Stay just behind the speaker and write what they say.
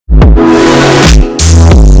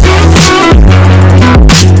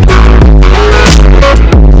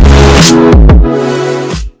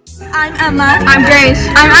Emma. I'm Grace.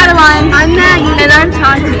 I'm Adeline. I'm Maggie. And I'm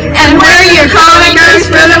Tati. And we're your co-anchors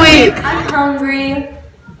for the week. I'm hungry,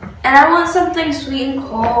 and I want something sweet and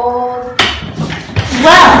cold.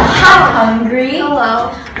 Well, I'm hungry.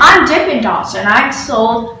 Hello. I'm Dippin' Dots, and I'm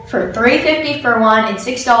sold for $3.50 for one and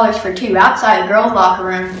 $6 for two outside the girls' locker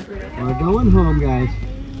room. We're going home, guys.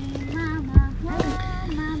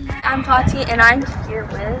 I'm Tati, and I'm here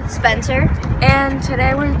with Spencer. And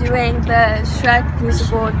today we're doing the Shrek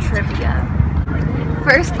musical trivia.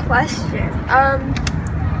 First question.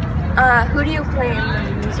 Who do you play in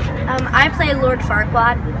the musical? I play Lord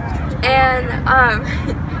Farquaad. And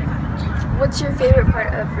what's your favorite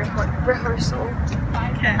part of rehearsal?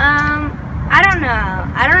 I don't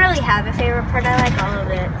know. I don't really have a favorite part. I like all of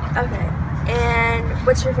it. Okay. And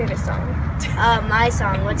what's your favorite song? My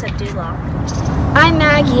song, What's Up Doolall. I'm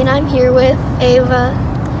Maggie, and I'm here with Ava.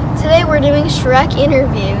 Today we're doing Shrek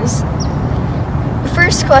interviews.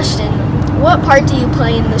 First question, what part do you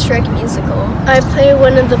play in the Shrek musical? I play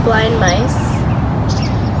one of the blind mice.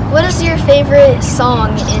 What is your favorite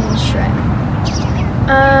song in Shrek?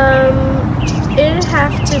 It'd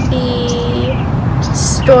have to be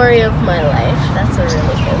Story of My Life. That's a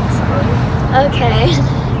really good song. Okay,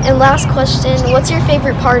 and last question, what's your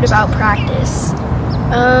favorite part about practice?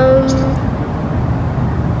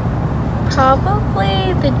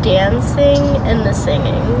 Probably the dancing and the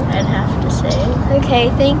singing, I'd have to say. Okay,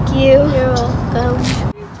 thank you. You're welcome.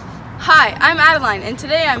 Hi, I'm Adeline, and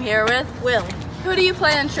today I'm here with Will. Who do you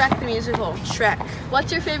play on Shrek the Musical? Shrek.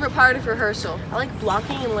 What's your favorite part of rehearsal? I like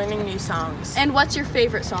blocking and learning new songs. And what's your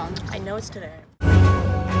favorite song? I know it's today.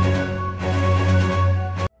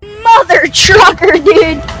 Mother trucker,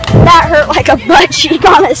 dude! That hurt like a butt cheek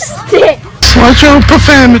on a stick. Watch your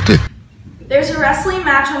profanity. There's a wrestling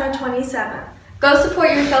match on the 27th. Go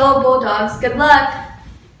support your fellow Bulldogs. Good luck.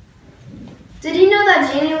 Did you know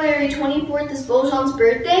that January 24th is Boljon's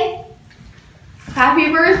birthday?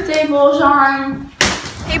 Happy birthday, Boljon.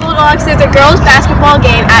 Hey Bulldogs, there's a girls' basketball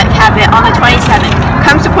game at Cabot on the 27th.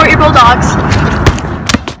 Come support your Bulldogs.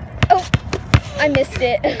 Oh, I missed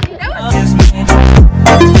it.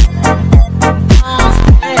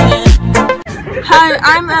 Hi,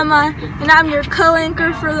 I'm Emma, and I'm your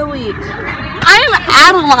co-anchor for the week. I'm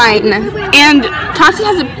Adeline, and Tati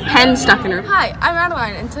has a pen stuck in her. Hi, I'm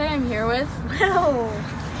Adeline, and today I'm here with Will.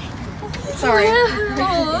 Sorry.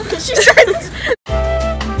 She starts.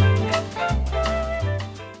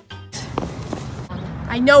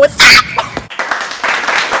 I know it's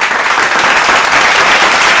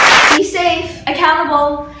Be safe,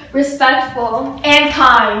 accountable, respectful, and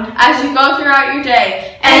kind as you go throughout your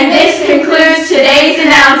day. And this concludes today's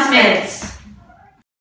announcements.